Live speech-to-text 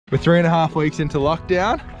We're 3.5 weeks into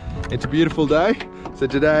lockdown. It's a beautiful day. So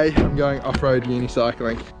today I'm going off-road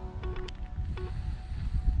unicycling.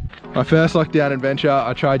 My first lockdown adventure,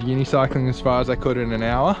 I tried unicycling as far as I could in an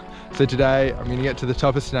hour. So today I'm gonna get to the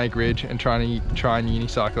top of Snake Ridge and try and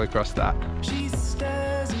unicycle across that.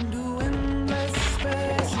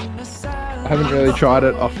 I haven't really tried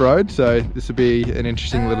it off-road, so this will be an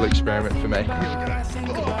interesting little experiment for me.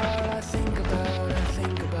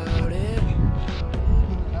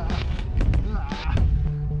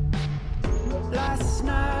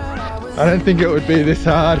 I don't think it would be this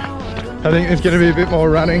hard. I think there's going to be a bit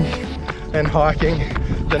more running and hiking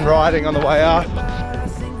than riding on the way up.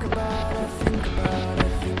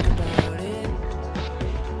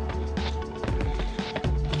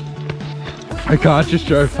 A car just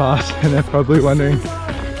drove past and they're probably wondering,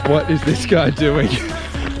 what is this guy doing?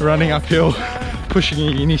 Running uphill, pushing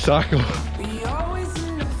a unicycle.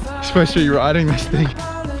 He's supposed to be riding this thing.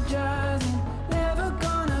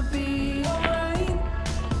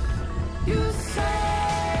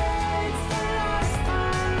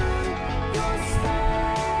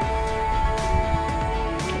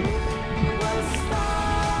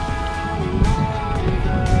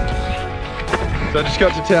 So I just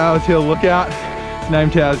got to Towers Hill Lookout. It's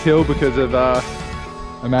named Towers Hill because of a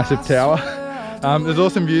massive tower. There's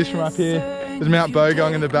awesome views from up here. There's Mount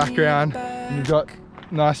Bogong in the background, and you've got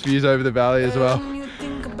nice views over the valley as well.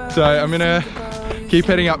 So I'm gonna keep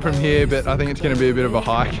heading up from here, but I think it's gonna be a bit of a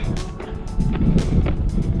hike.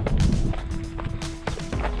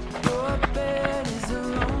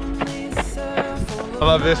 I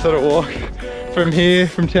love this sort of walk. From here,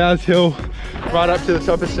 from Towers Hill, right up to the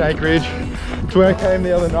top of Snake Ridge. It's where I came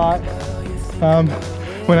the other night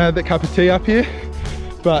when I had that cup of tea up here,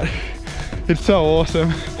 but it's so awesome,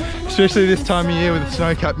 especially this time of year with the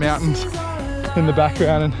snow-capped mountains in the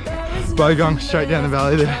background and Bogong straight down the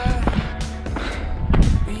valley there.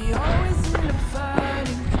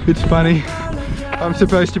 It's funny, I'm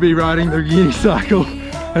supposed to be riding the unicycle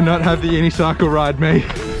and not have the unicycle ride me.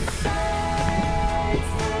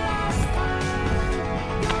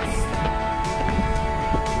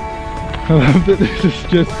 I love that this is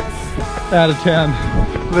just out of town.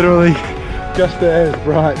 Literally just there is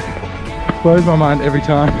bright. Blows my mind every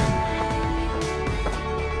time.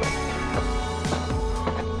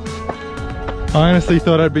 I honestly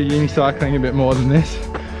thought I'd be unicycling a bit more than this.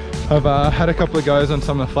 I've had a couple of goes on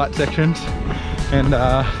some of the flat sections and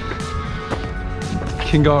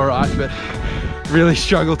can go alright, but really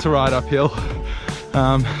struggle to ride uphill.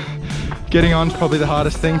 Getting on is probably the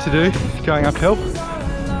hardest thing to do, going uphill.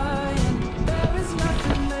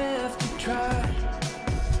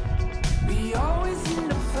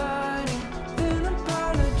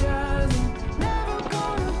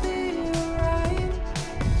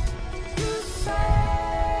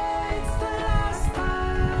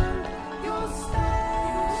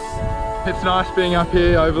 It's nice being up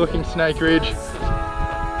here overlooking Snake Ridge.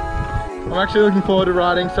 I'm actually looking forward to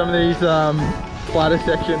riding some of these flatter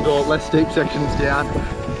sections or less steep sections down.